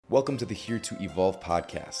Welcome to the Here to Evolve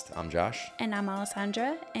podcast. I'm Josh. And I'm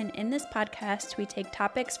Alessandra. And in this podcast, we take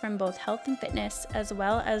topics from both health and fitness, as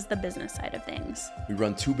well as the business side of things. We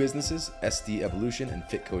run two businesses, SD Evolution and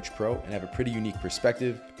Fit Coach Pro, and have a pretty unique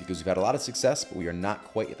perspective because we've had a lot of success, but we are not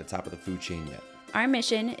quite at the top of the food chain yet. Our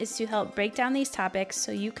mission is to help break down these topics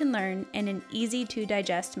so you can learn in an easy to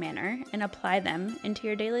digest manner and apply them into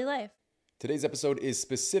your daily life. Today's episode is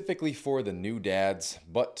specifically for the new dads,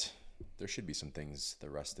 but there should be some things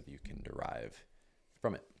the rest of you can derive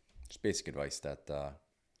from it. Just basic advice that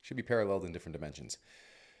should be paralleled in different dimensions.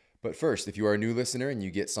 But first, if you are a new listener and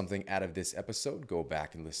you get something out of this episode, go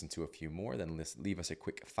back and listen to a few more. Then leave us a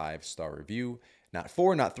quick 5-star review. Not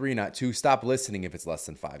 4, not 3, not 2. Stop listening if it's less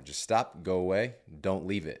than 5. Just stop, go away, don't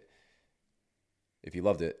leave it. If you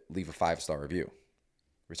loved it, leave a 5-star review.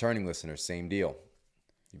 Returning listeners, same deal.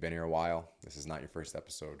 You've been here a while. This is not your first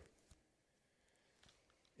episode.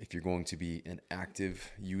 If you're going to be an active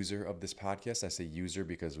user of this podcast, I say user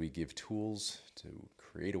because we give tools to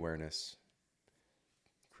create awareness,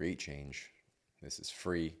 create change. This is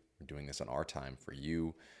free. We're doing this on our time for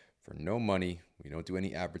you, for no money. We don't do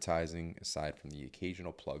any advertising aside from the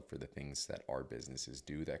occasional plug for the things that our businesses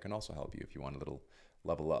do that can also help you if you want a little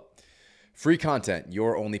level up. Free content.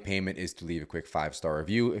 Your only payment is to leave a quick 5-star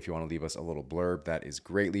review. If you want to leave us a little blurb, that is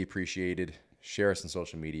greatly appreciated. Share us on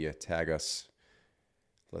social media, tag us.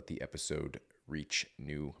 Let the episode reach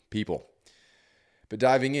new people. But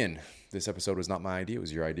diving in, this episode was not my idea. It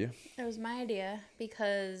was your idea. It was my idea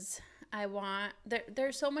because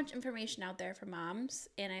there's so much information out there for moms,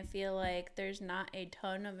 and I feel like there's not a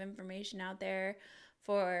ton of information out there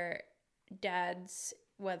for dads,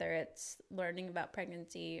 whether it's learning about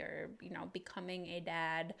pregnancy or, becoming a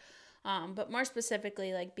dad, but more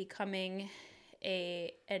specifically, like becoming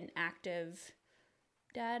an active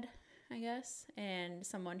dad, I guess, and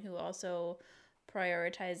someone who also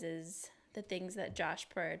prioritizes the things that Josh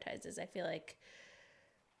prioritizes. I feel like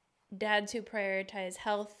dads who prioritize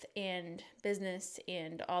health and business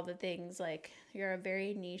and all the things, like, you're a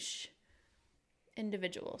very niche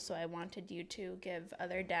individual. So I wanted you to give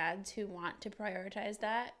other dads who want to prioritize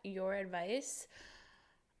that your advice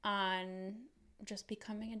on just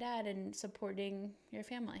becoming a dad and supporting your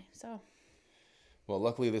family. So well,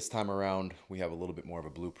 luckily this time around, we have a little bit more of a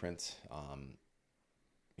blueprint.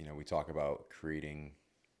 We talk about creating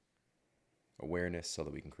awareness so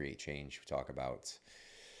that we can create change. We talk about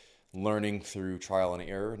learning through trial and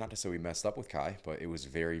error. Not to say we messed up with Kai, but it was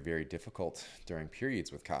very, very difficult during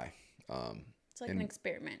periods with Kai. It's like an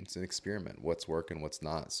experiment. It's an experiment. What's working, what's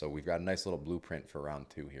not. So we've got a nice little blueprint for round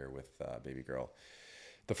 2 here with baby girl.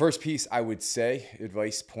 The first piece, I would say,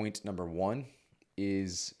 advice point number 1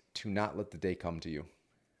 is to not let the day come to you.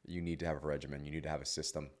 You need to have a regimen. You need to have a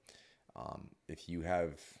system. If you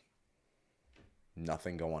have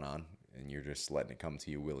nothing going on and you're just letting it come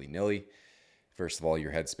to you willy-nilly, first of all,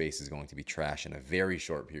 your headspace is going to be trash in a very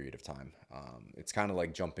short period of time. It's kind of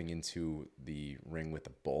like jumping into the ring with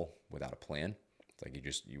a bull without a plan. It's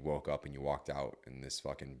like you woke up and you walked out and this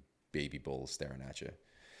fucking baby bull is staring at you.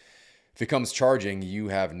 If it comes charging, you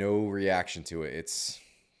have no reaction to it. It's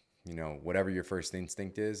whatever your first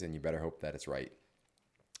instinct is, and you better hope that it's right.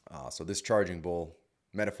 So this charging bull,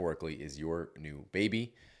 metaphorically, is your new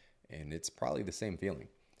baby, and it's probably the same feeling.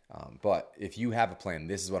 But if you have a plan,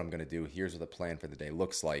 this is what I'm going to do. Here's what the plan for the day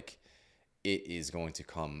looks like. It is going to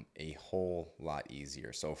come a whole lot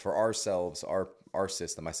easier. So for ourselves, our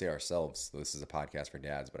system, I say ourselves, this is a podcast for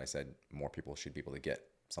dads, but I said more people should be able to get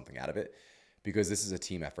something out of it, because this is a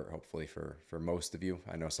team effort, hopefully, for most of you.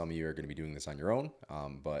 I know some of you are going to be doing this on your own,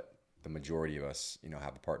 but the majority of us,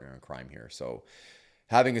 have a partner in crime here. So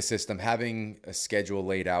having a system, having a schedule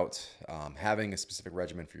laid out, having a specific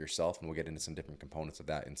regimen for yourself, and we'll get into some different components of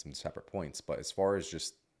that in some separate points. But as far as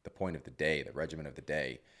just the point of the day, the regimen of the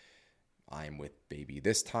day, I'm with baby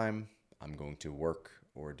this time. I'm going to work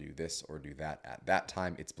or do this or do that at that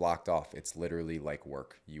time. It's blocked off. It's literally like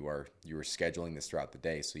work. You are scheduling this throughout the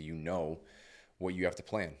day, so you know what you have to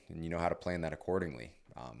plan, and you know how to plan that accordingly.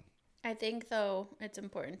 I think, though, it's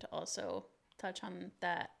important to also touch on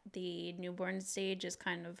that the newborn stage is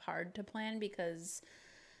kind of hard to plan because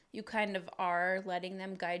you kind of are letting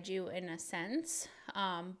them guide you in a sense.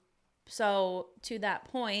 So to that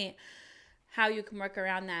point, how you can work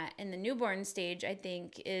around that in the newborn stage, I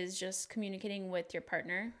think, is just communicating with your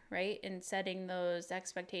partner, right? And setting those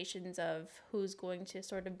expectations of who's going to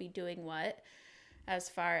sort of be doing what, as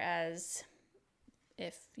far as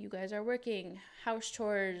if you guys are working, house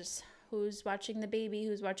chores, who's watching the baby,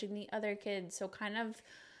 who's watching the other kids. So kind of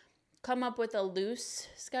come up with a loose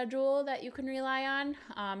schedule that you can rely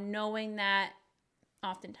on, knowing that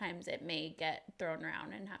oftentimes it may get thrown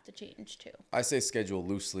around and have to change too. I say schedule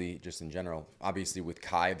loosely just in general. Obviously with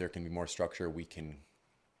Kai, there can be more structure. We can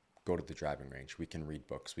go to the driving range. We can read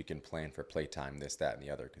books. We can plan for playtime, this, that, and the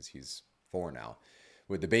other, because he's 4 now.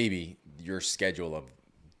 With the baby, your schedule of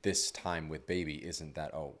this time with baby isn't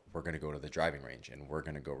that, oh, we're going to go to the driving range and we're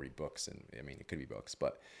going to go read books. And I mean, it could be books,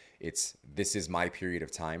 but this is my period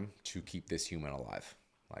of time to keep this human alive.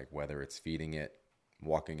 Like whether it's feeding it,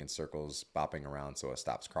 walking in circles, bopping around so it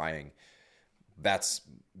stops crying. That's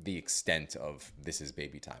the extent of this is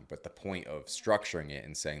baby time. But the point of structuring it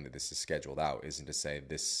and saying that this is scheduled out isn't to say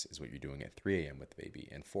this is what you're doing at 3 a.m. with the baby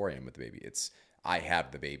and 4 a.m. with the baby. It's I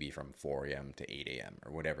have the baby from 4 a.m. to 8 a.m.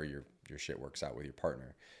 or whatever your shit works out with your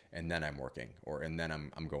partner. And then I'm working and then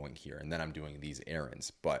I'm going here and then I'm doing these errands.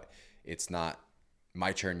 But it's not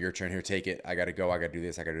my turn, your turn, here, take it. I got to go. I got to do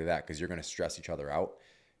this. I got to do that, because you're going to stress each other out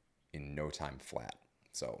in no time flat.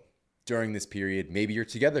 So during this period, maybe you're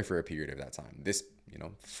together for a period of that time. This,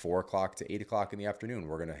 4 o'clock to 8 o'clock in the afternoon,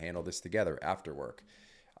 we're going to handle this together after work.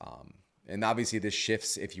 And obviously this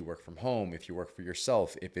shifts if you work from home, if you work for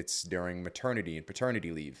yourself, if it's during maternity and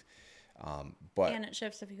paternity leave. And it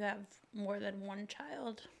shifts if you have more than one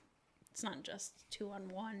child. It's not just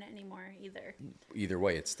 2-on-1 anymore either. Either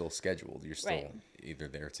way, it's still scheduled. You're still Right. either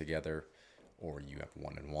there together or you have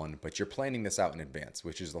 1-on-1, but you're planning this out in advance,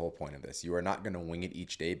 which is the whole point of this. You are not going to wing it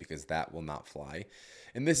each day, because that will not fly.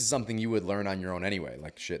 And this is something you would learn on your own anyway.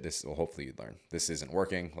 Like, shit, this will hopefully you'd learn. This isn't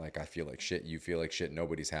working. Like, I feel like shit. You feel like shit.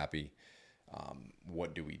 Nobody's happy.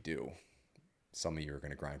 What do we do? Some of you are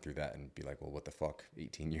going to grind through that and be like, well, what the fuck?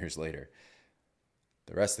 18 years later.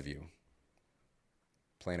 The rest of you,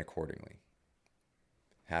 plan accordingly.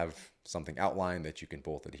 Have something outlined that you can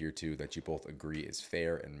both adhere to, that you both agree is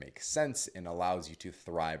fair and makes sense and allows you to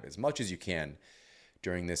thrive as much as you can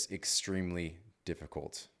during this extremely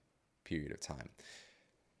difficult period of time.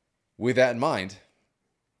 With that in mind,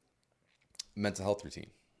 mental health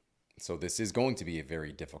routine. So this is going to be a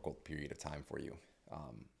very difficult period of time for you.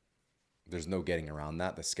 There's no getting around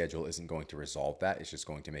that. The schedule isn't going to resolve that. It's just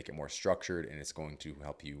going to make it more structured, and it's going to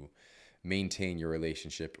help you maintain your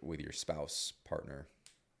relationship with your spouse, partner,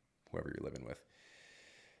 whoever you're living with,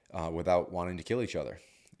 without wanting to kill each other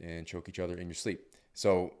and choke each other in your sleep.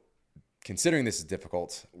 So considering this is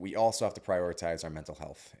difficult, we also have to prioritize our mental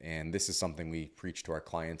health. And this is something we preach to our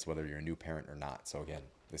clients, whether you're a new parent or not. So again,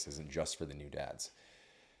 this isn't just for the new dads.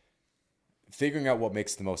 Figuring out what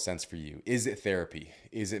makes the most sense for you. Is it therapy?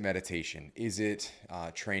 Is it meditation? Is it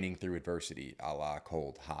training through adversity, a la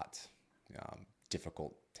cold, hot,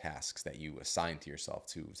 difficult tasks that you assign to yourself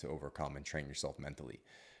to overcome and train yourself mentally?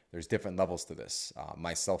 There's different levels to this.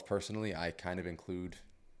 Myself personally, I kind of include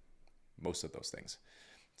most of those things.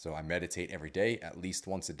 So I meditate every day, at least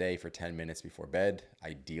once a day for 10 minutes before bed,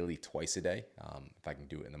 ideally twice a day, if I can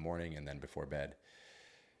do it in the morning and then before bed.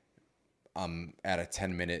 I'm at a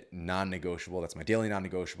 10-minute non-negotiable. That's my daily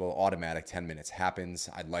non-negotiable. Automatic 10 minutes happens.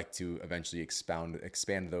 I'd like to eventually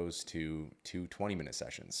expand those to 2 20-minute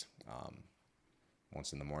sessions.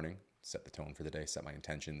 Once in the morning, set the tone for the day, set my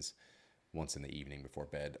intentions. Once in the evening before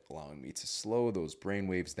bed, allowing me to slow those brain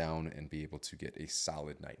waves down and be able to get a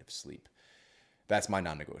solid night of sleep. That's my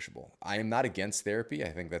non-negotiable. I am not against therapy.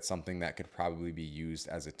 I think that's something that could probably be used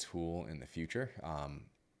as a tool in the future.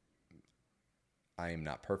 I am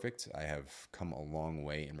not perfect. I have come a long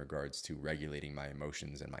way in regards to regulating my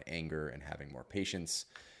emotions and my anger and having more patience.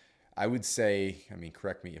 I would say,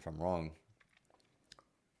 correct me if I'm wrong,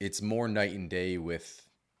 it's more night and day with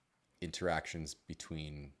interactions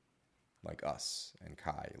between like us and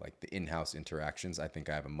Kai, like the in-house interactions. I think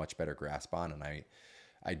I have a much better grasp on, and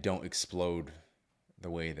I don't explode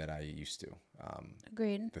the way that I used to.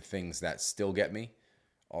 Agreed. The things that still get me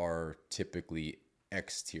are typically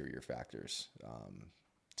exterior factors,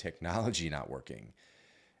 technology not working,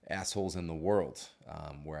 assholes in the world,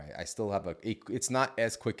 where I still have it's not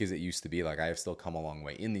as quick as it used to be. Like I have still come a long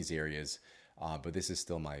way in these areas, but this is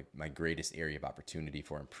still my greatest area of opportunity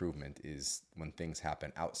for improvement is when things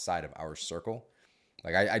happen outside of our circle.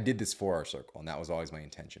 Like I did this for our circle, and that was always my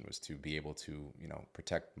intention, was to be able to,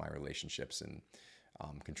 protect my relationships and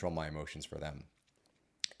control my emotions for them.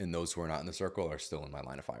 And those who are not in the circle are still in my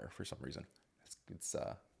line of fire for some reason.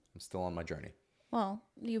 I'm still on my journey. Well,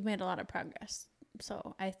 you've made a lot of progress.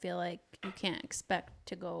 So I feel like you can't expect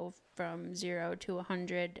to go from 0 to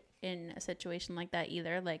 100 in a situation like that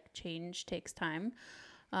either. Like change takes time.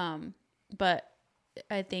 But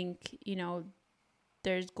I think,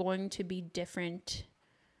 there's going to be different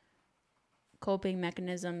coping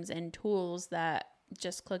mechanisms and tools that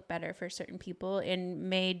just click better for certain people and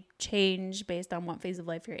may change based on what phase of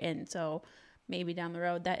life you're in. So maybe down the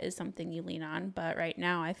road that is something you lean on. But right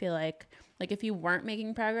now I feel like if you weren't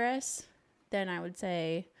making progress, then I would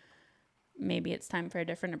say maybe it's time for a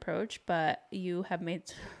different approach. But you have made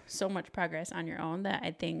so much progress on your own that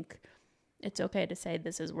I think it's okay to say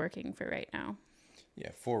this is working for right now.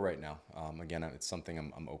 Yeah, for right now. Again, it's something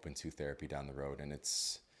I'm open to therapy down the road, and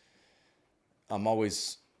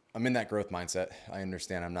I'm in that growth mindset. I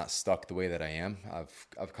understand I'm not stuck the way that I am.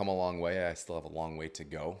 I've come a long way. I still have a long way to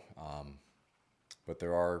go. But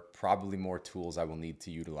there are probably more tools I will need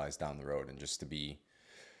to utilize down the road. And just to be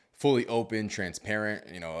fully open, transparent,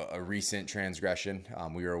 a recent transgression.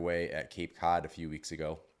 We were away at Cape Cod a few weeks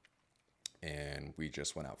ago, and we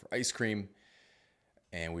just went out for ice cream,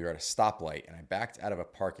 and we were at a stoplight, and I backed out of a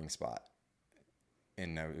parking spot.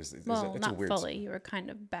 And it's not a weird fully. You were kind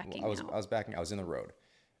of backing out. I was backing. I was in the road.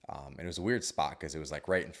 And it was a weird spot because it was like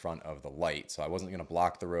right in front of the light. So I wasn't going to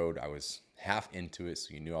block the road. I was half into it,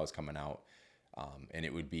 so you knew I was coming out. And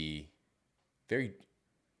it would be very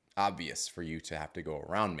obvious for you to have to go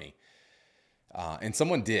around me. And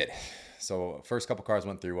someone did. So first couple cars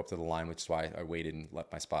went through up to the line, which is why I waited and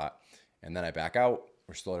left my spot. And then I back out.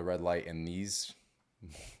 We're still at a red light. And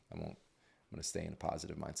I'm going to stay in a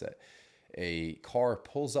positive mindset. A car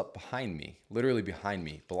pulls up behind me, literally behind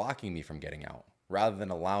me, blocking me from getting out, rather than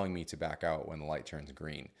allowing me to back out when the light turns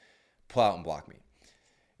green. Pull out and block me.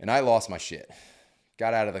 And I lost my shit.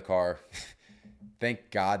 Got out of the car. Thank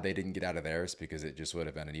God they didn't get out of theirs, because it just would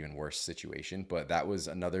have been an even worse situation. But that was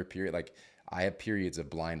another period. Like, I have periods of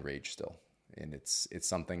blind rage still. And it's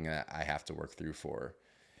something that I have to work through for,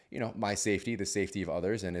 my safety, the safety of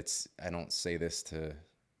others. And I don't say this to...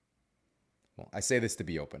 Well, I say this to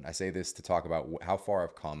be open. I say this to talk about how far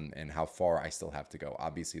I've come and how far I still have to go.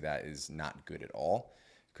 Obviously, that is not good at all.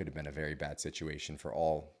 Could have been a very bad situation for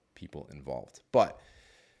all people involved. But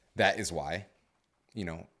that is why,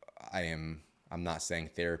 I'm not saying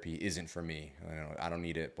therapy isn't for me. I don't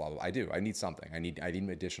need it, blah, blah. I do. I need something. I need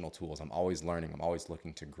additional tools. I'm always learning. I'm always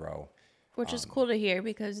looking to grow. Which is cool to hear,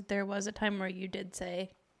 because there was a time where you did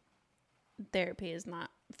say therapy is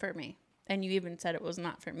not for me. And you even said it was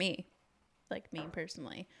not for me. Like me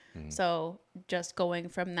personally. Mm-hmm. So just going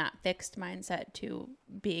from that fixed mindset to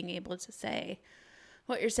being able to say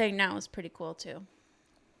what you're saying now is pretty cool too.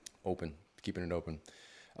 Open, keeping it open.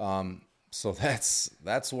 So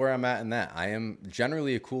that's where I'm at in that. I am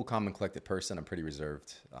generally a cool, calm, and collected person. I'm pretty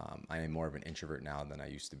reserved. I am more of an introvert now than I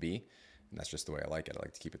used to be. And that's just the way I like it. I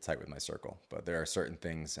like to keep it tight with my circle. But there are certain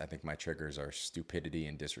things, I think my triggers are stupidity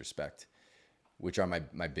and disrespect, which are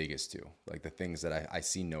my biggest two, like the things that I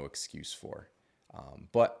see no excuse for.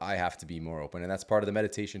 But I have to be more open. And that's part of the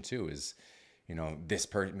meditation too, is,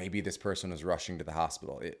 maybe this person was rushing to the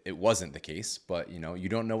hospital. It wasn't the case, but you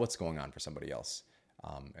don't know what's going on for somebody else.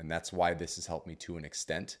 And that's why this has helped me to an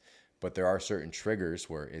extent. But there are certain triggers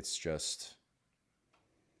where it's just,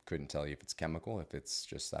 couldn't tell you if it's chemical, if it's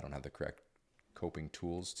just, I don't have the correct coping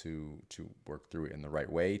tools to work through it in the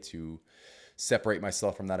right way, to separate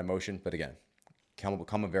myself from that emotion. But again,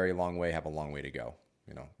 come a very long way, have a long way to go.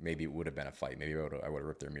 Maybe it would have been a fight. Maybe I would have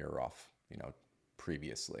ripped their mirror off,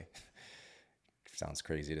 previously. Sounds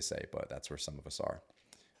crazy to say, but that's where some of us are.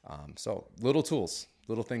 So little tools,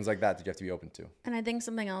 little things like that you have to be open to. And I think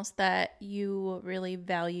something else that you really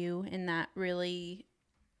value and that really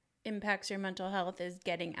impacts your mental health is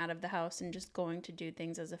getting out of the house and just going to do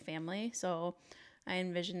things as a family. So I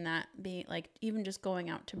envision that being like even just going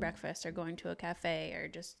out to breakfast or going to a cafe or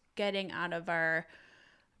just getting out of our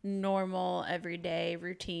normal everyday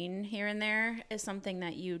routine here and there is something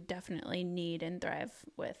that you definitely need and thrive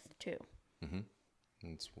with too. Mm-hmm.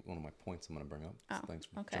 It's one of my points I'm going to bring up. So thanks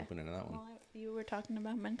for jumping into that one. Well, you were talking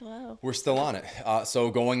about mental health. We're still on it. So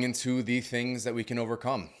going into the things that we can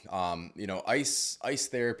overcome, ice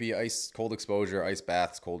therapy, ice cold exposure, ice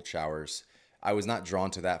baths, cold showers. I was not drawn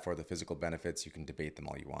to that for the physical benefits. You can debate them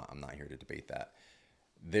all you want. I'm not here to debate that.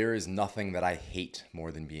 There is nothing that I hate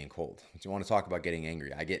more than being cold. If you want to talk about getting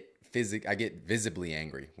angry, I get visibly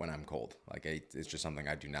angry when I'm cold. Like it's just something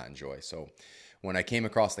I do not enjoy. So when I came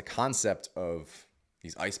across the concept of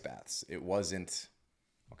these ice baths, it wasn't,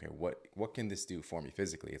 okay, what can this do for me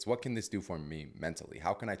physically? It's what can this do for me mentally?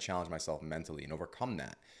 How can I challenge myself mentally and overcome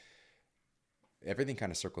that? Everything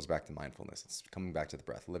kind of circles back to mindfulness. It's coming back to the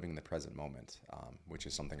breath, living in the present moment, which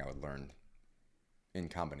is something I would learn in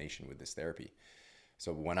combination with this therapy.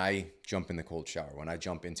 So when I jump in the cold shower, when I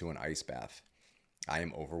jump into an ice bath, I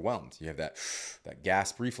am overwhelmed. You have that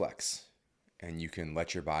gasp reflex, and you can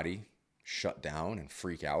let your body shut down and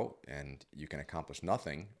freak out, and you can accomplish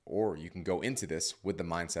nothing. Or you can go into this with the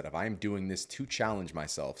mindset of, I am doing this to challenge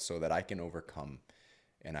myself so that I can overcome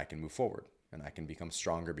and I can move forward and I can become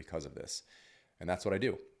stronger because of this. And that's what I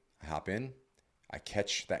do. I hop in, I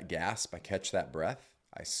catch that gasp, I catch that breath,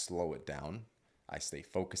 I slow it down, I stay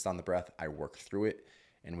focused on the breath, I work through it,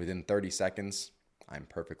 and within 30 seconds, I'm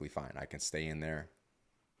perfectly fine. I can stay in there.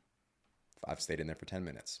 I've stayed in there for 10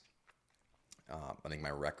 minutes. I think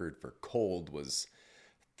my record for cold was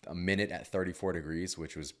a minute at 34 degrees,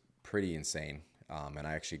 which was pretty insane. And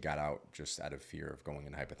I actually got out just out of fear of going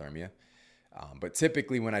into hypothermia. But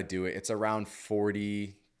typically when I do it, it's around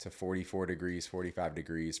 40 to 44 degrees, 45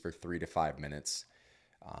 degrees for 3 to 5 minutes.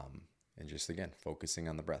 And just, again, focusing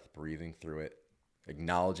on the breath, breathing through it,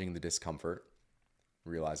 acknowledging the discomfort,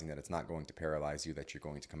 realizing that it's not going to paralyze you, that you're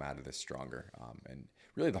going to come out of this stronger. And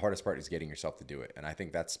really the hardest part is getting yourself to do it. And I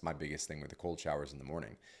think that's my biggest thing with the cold showers in the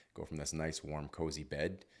morning. Go from this nice, warm, cozy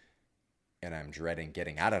bed, and I'm dreading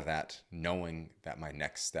getting out of that, knowing that my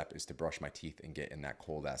next step is to brush my teeth and get in that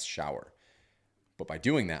cold ass shower. But by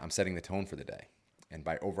doing that, I'm setting the tone for the day. And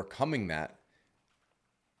by overcoming that,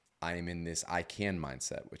 I am in this I can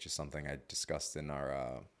mindset, which is something I discussed in our,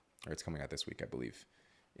 or it's coming out this week, I believe,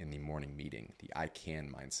 in the morning meeting, the I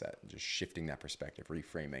can mindset, just shifting that perspective,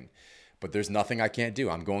 reframing. But there's nothing I can't do.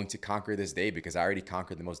 I'm going to conquer this day because I already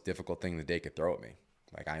conquered the most difficult thing the day could throw at me.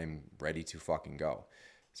 Like, I am ready to fucking go.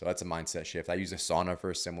 So that's a mindset shift. I use a sauna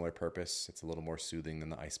for a similar purpose. It's a little more soothing than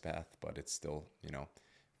the ice bath, but it's still,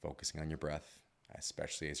 focusing on your breath,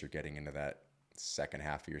 especially as you're getting into that second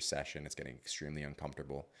half of your session. It's getting extremely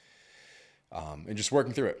uncomfortable, and just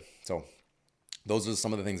working through it. So those are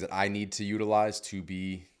some of the things that I need to utilize to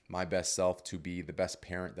be my best self, to be the best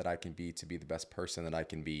parent that I can be, to be the best person that I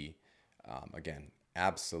can be. Again,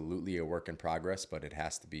 absolutely a work in progress, but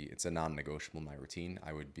it's a non-negotiable in my routine.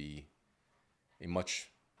 I would be a much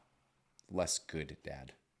less good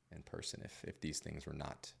dad in person if these things were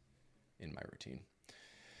not in my routine.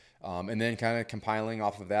 And then kind of compiling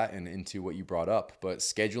off of that and into what you brought up, but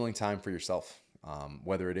scheduling time for yourself,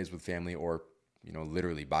 whether it is with family or,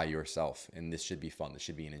 literally by yourself. And this should be fun. This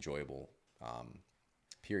should be an enjoyable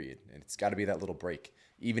period. And it's got to be that little break.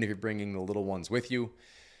 Even if you're bringing the little ones with you,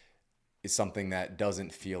 is something that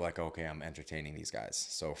doesn't feel like, okay, I'm entertaining these guys.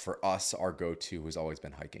 So for us, our go-to has always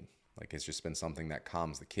been hiking. Like, it's just been something that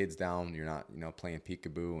calms the kids down. You're not, playing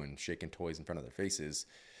peekaboo and shaking toys in front of their faces.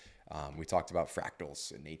 We talked about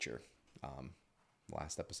fractals in nature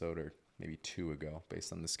last episode or maybe 2 ago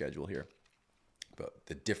based on the schedule here. But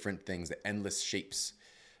the different things, the endless shapes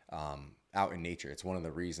out in nature, it's one of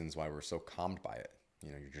the reasons why we're so calmed by it.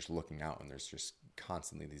 You're just looking out and there's just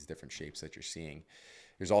constantly these different shapes that you're seeing.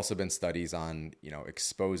 There's also been studies on,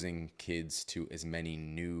 exposing kids to as many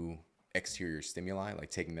new exterior stimuli,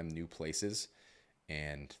 like taking them new places,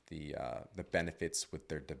 and the benefits with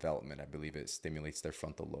their development. I believe it stimulates their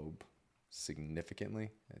frontal lobe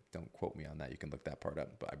significantly. Don't quote me on that. You can look that part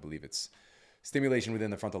up, but I believe it's stimulation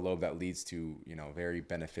within the frontal lobe that leads to, very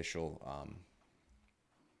beneficial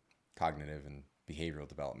cognitive and behavioral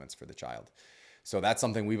developments for the child. So that's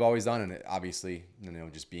something we've always done. And obviously,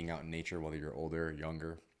 just being out in nature, whether you're older or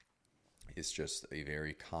younger, is just a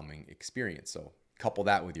very calming experience. So couple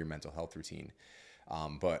that with your mental health routine.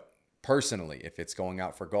 But personally, if it's going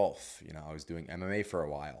out for golf, I was doing MMA for a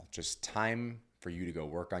while, just time for you to go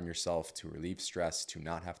work on yourself, to relieve stress, to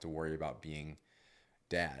not have to worry about being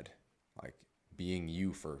dad, like being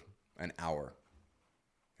you for an hour.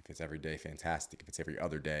 If it's every day, fantastic. If it's every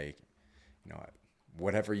other day,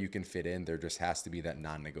 whatever you can fit in, there just has to be that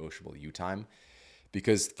non-negotiable you time,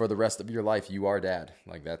 because for the rest of your life, you are dad.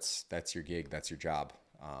 Like that's your gig, that's your job.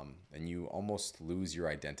 And you almost lose your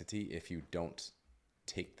identity if you don't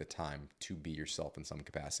take the time to be yourself in some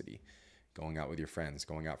capacity. Going out with your friends,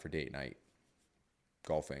 going out for date night,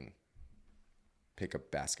 golfing, pick up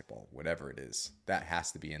basketball, whatever it is, that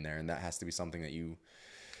has to be in there. And that has to be something that you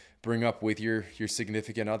bring up with your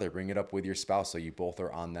significant other, bring it up with your spouse, so you both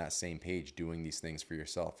are on that same page doing these things for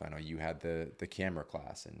yourself. I know you had the camera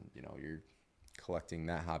class, and you're collecting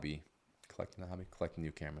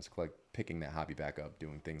new cameras, picking that hobby back up,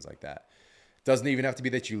 doing things like that. Doesn't even have to be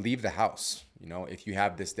that you leave the house. If you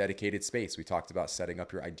have this dedicated space, we talked about setting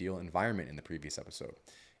up your ideal environment in the previous episode.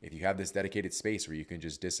 If you have this dedicated space where you can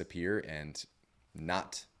just disappear and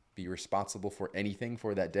not be responsible for anything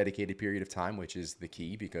for that dedicated period of time, which is the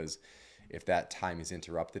key, because if that time is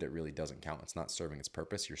interrupted, it really doesn't count. It's not serving its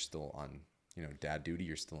purpose. You're still on, dad duty.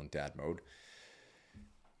 You're still in dad mode.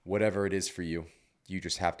 Whatever it is for you, you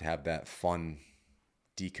just have to have that fun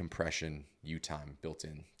decompression you time built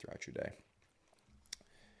in throughout your day.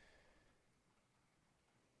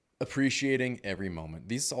 Appreciating every moment.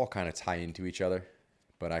 These all kind of tie into each other,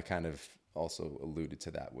 but I kind of also alluded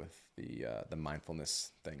to that with the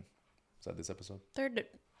mindfulness thing. Is that this episode?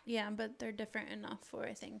 Yeah, but they're different enough where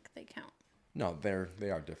I think they count. No, they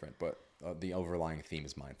are different, but the overlying theme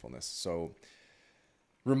is mindfulness. So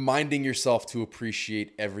reminding yourself to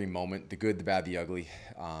appreciate every moment, the good, the bad, the ugly.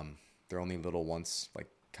 They're only little once. Like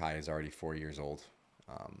Kai is already 4 years old.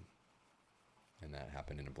 And that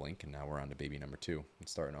happened in a blink. And now we're on to baby number 2 and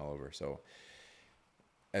starting all over. So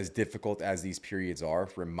as difficult as these periods are,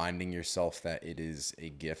 reminding yourself that it is a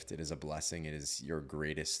gift, it is a blessing, it is your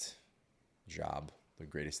greatest job. The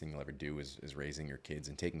greatest thing you'll ever do is raising your kids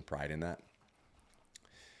and taking pride in that.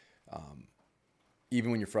 Even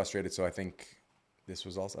when you're frustrated. So I think this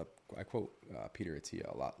was also, I quote Peter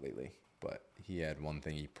Attia a lot lately, but he had one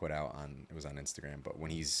thing he put out it was on Instagram, but when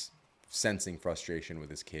he's sensing frustration with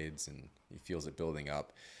his kids and he feels it building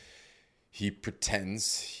up, he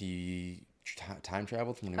pretends he time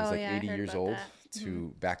traveled from when he was 80 years old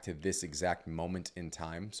to back to this exact moment in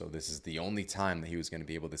time. So this is the only time that he was going to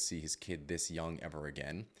be able to see his kid this young ever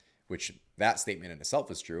again, which that statement in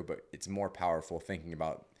itself is true, but it's more powerful thinking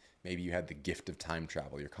about maybe you had the gift of time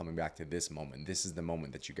travel. You're coming back to this moment. This is the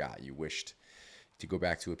moment that you got. You wished to go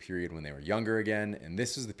back to a period when they were younger again, and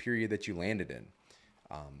this is the period that you landed in.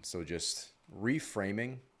 So just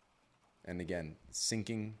reframing and, again,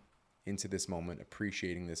 sinking into this moment,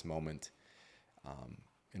 appreciating this moment,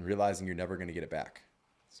 and realizing you're never going to get it back.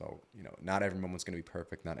 So, not every moment's going to be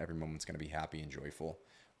perfect. Not every moment's going to be happy and joyful.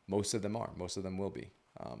 Most of them are. Most of them will be.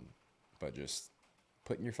 But just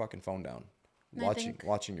putting your fucking phone down.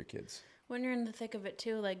 Watching your kids. When you're in the thick of it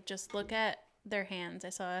too, like just look at their hands.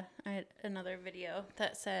 I had another video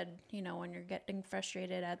that said, when you're getting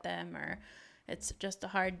frustrated at them or it's just a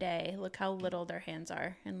hard day, look how little their hands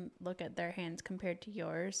are and look at their hands compared to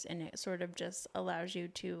yours. And it sort of just allows you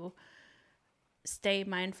to stay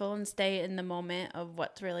mindful and stay in the moment of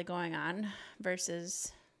what's really going on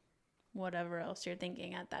versus whatever else you're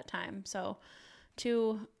thinking at that time. So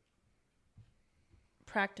 2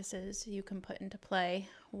 practices you can put into play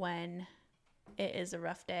when it is a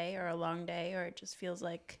rough day or a long day or it just feels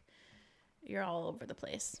like you're all over the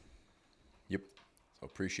place. Yep. So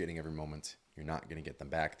appreciating every moment. You're not going to get them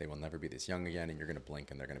back. They will never be this young again, and you're going to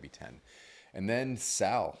blink and they're going to be 10. And then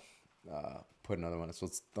Sal put another one. So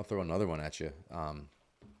I'll throw another one at you.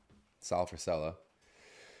 Sal Frisella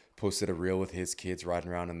posted a reel with his kids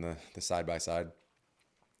riding around in the side-by-side.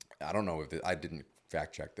 I don't know I didn't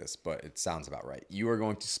fact check this, but it sounds about right. You are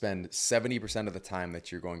going to spend 70% of the time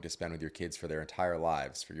that you're going to spend with your kids for their entire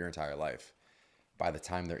lives, for your entire life, by the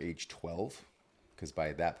time they're age 12. Because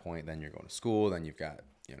by that point, then you're going to school, then you've got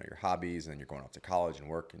your hobbies, and then you're going off to college and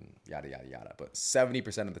work and yada, yada, yada. But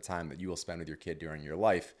 70% of the time that you will spend with your kid during your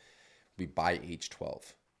life will be by age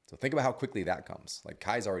 12. So think about how quickly that comes. Like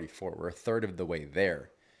Kai's already 4. We're a third of the way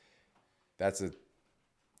there. That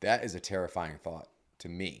is a terrifying thought to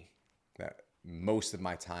me, that most of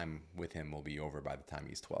my time with him will be over by the time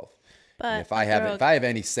he's 12. But and if I have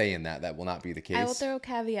any say in that will not be the case. I will throw a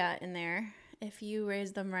caveat in there. If you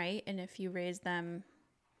raise them right, and if you raise them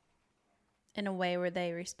in a way where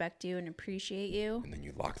they respect you and appreciate you. And then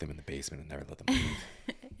you lock them in the basement and never let them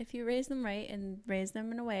leave. If you raise them right and raise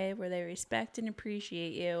them in a way where they respect and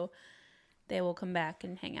appreciate you, they will come back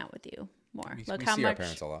and hang out with you more. We see our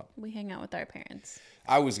parents a lot. We hang out with our parents.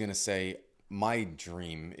 I was going to say my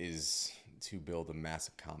dream is to build a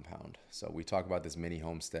massive compound. So we talk about this mini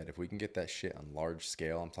homestead. If we can get that shit on large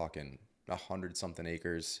scale, I'm talking 100-something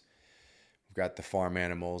acres. We've got the farm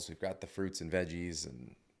animals. We've got the fruits and veggies.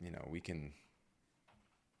 And, we can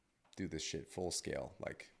do this shit full scale.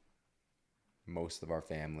 Like most of our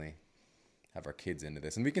family have our kids into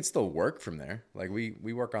this. And we can still work from there. Like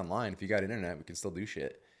we work online. If you got internet, we can still do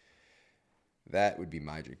shit. That would be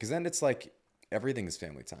my dream. Because then it's like everything is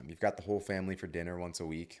family time. You've got the whole family for dinner once a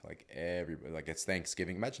week. Like everybody, like it's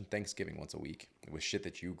Thanksgiving. Imagine Thanksgiving once a week with shit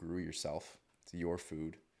that you grew yourself. It's your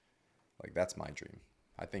food. Like that's my dream.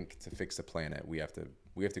 I think to fix the planet, we have to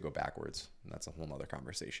go backwards. And that's a whole nother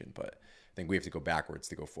conversation. But I think we have to go backwards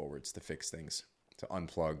to go forwards, to fix things, to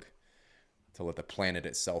unplug, to let the planet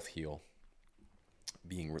itself heal,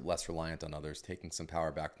 being less reliant on others, taking some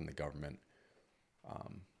power back from the government.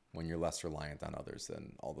 When you're less reliant on others,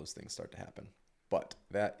 then all those things start to happen. But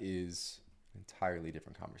that is an entirely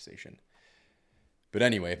different conversation. But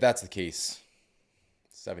anyway, if that's the case,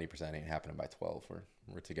 70% ain't happening by 12.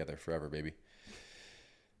 We're together forever, baby.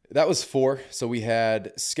 That was 4. So we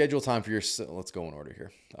had schedule time for let's go in order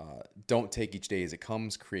here. Don't take each day as it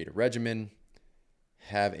comes. Create a regimen.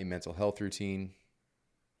 Have a mental health routine.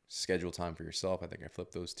 Schedule time for yourself. I think I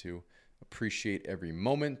flipped those 2. Appreciate every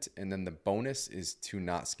moment. And then the bonus is to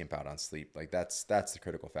not skimp out on sleep. Like that's the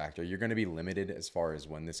critical factor. You're going to be limited as far as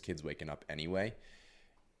when this kid's waking up anyway.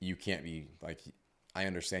 You can't be like, I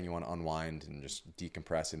understand you want to unwind and just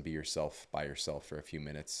decompress and be yourself by yourself for a few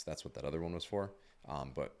minutes. That's what that other one was for.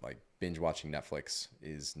 But like binge watching Netflix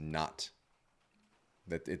is not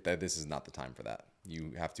that this is not the time for that.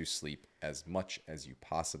 You have to sleep as much as you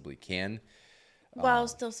possibly can while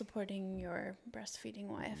still supporting your breastfeeding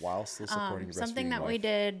wife. while still supporting your breastfeeding Something that we wife.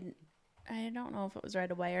 did, I don't know if it was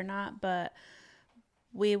right away or not, but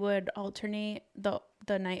we would alternate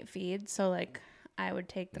the night feed. So like I would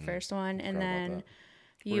take the first one, and Forgot about then that.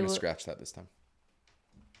 We're you gonna scratch that this time.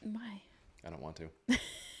 why? I don't want to.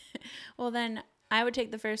 Well, then I would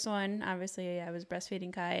take the first one. Obviously, I was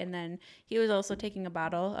breastfeeding Kai, and then he was also taking a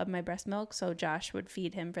bottle of my breast milk. So Josh would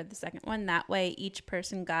feed him for the second one. That way, each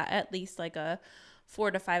person got at least like a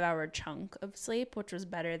 4 to 5 hour chunk of sleep, which was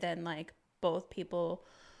better than like both people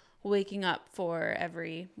waking up for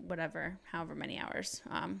every whatever, however many hours.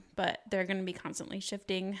 But they're going to be constantly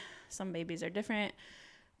shifting. Some babies are different.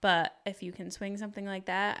 But if you can swing something like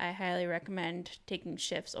that, I highly recommend taking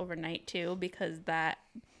shifts overnight too, because that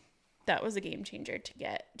was a game changer to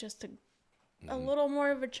get just a little more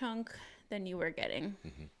of a chunk than you were getting.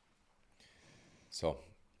 So,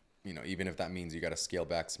 even if that means you got to scale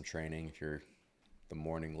back some training, if you're the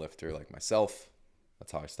morning lifter like myself,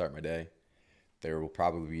 that's how I start my day. There will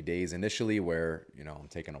probably be days initially where, I'm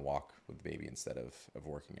taking a walk with the baby instead of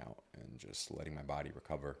working out and just letting my body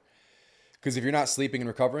recover. Because if you're not sleeping and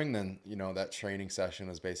recovering, then, that training session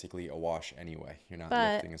is basically a wash anyway. You're not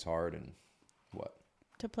lifting as hard and what?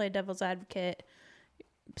 To play devil's advocate,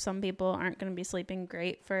 some people aren't going to be sleeping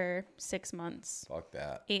great for 6 months. Fuck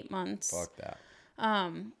that. 8 months. Fuck that.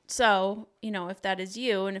 So, if that is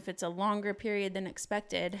you and if it's a longer period than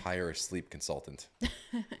expected, hire a sleep consultant.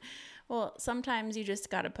 Well, sometimes you just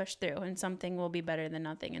got to push through, and something will be better than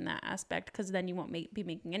nothing in that aspect, because then you won't be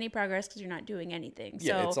making any progress because you're not doing anything.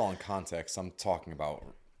 Yeah, it's all in context. I'm talking about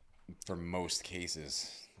for most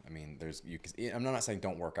cases. I mean, I'm not saying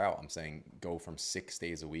don't work out. I'm saying go from 6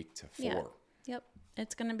 days a week to 4. Yeah. Yep.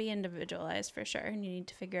 It's going to be individualized for sure. And you need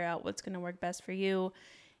to figure out what's going to work best for you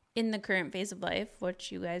in the current phase of life,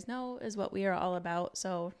 which you guys know is what we are all about.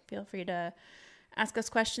 So feel free to ask us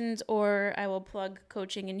questions, or I will plug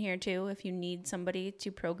coaching in here too if you need somebody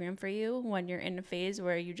to program for you when you're in a phase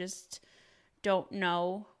where you just don't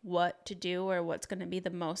know what to do or what's going to be the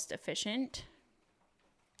most efficient.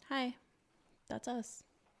 Hi, that's us.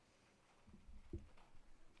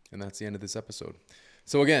 And that's the end of this episode.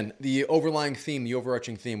 So again, the overarching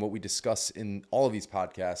theme, what we discuss in all of these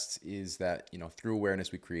podcasts is that, through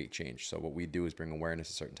awareness, we create change. So what we do is bring awareness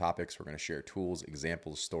to certain topics. We're going to share tools,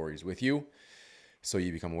 examples, stories with you so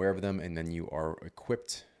you become aware of them, and then you are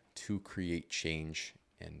equipped to create change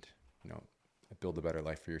and, build a better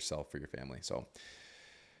life for yourself, for your family. So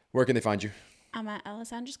where can they find you? I'm at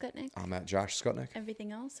Alessandra Skutnik. I'm at Josh Skutnik.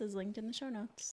 Everything else is linked in the show notes.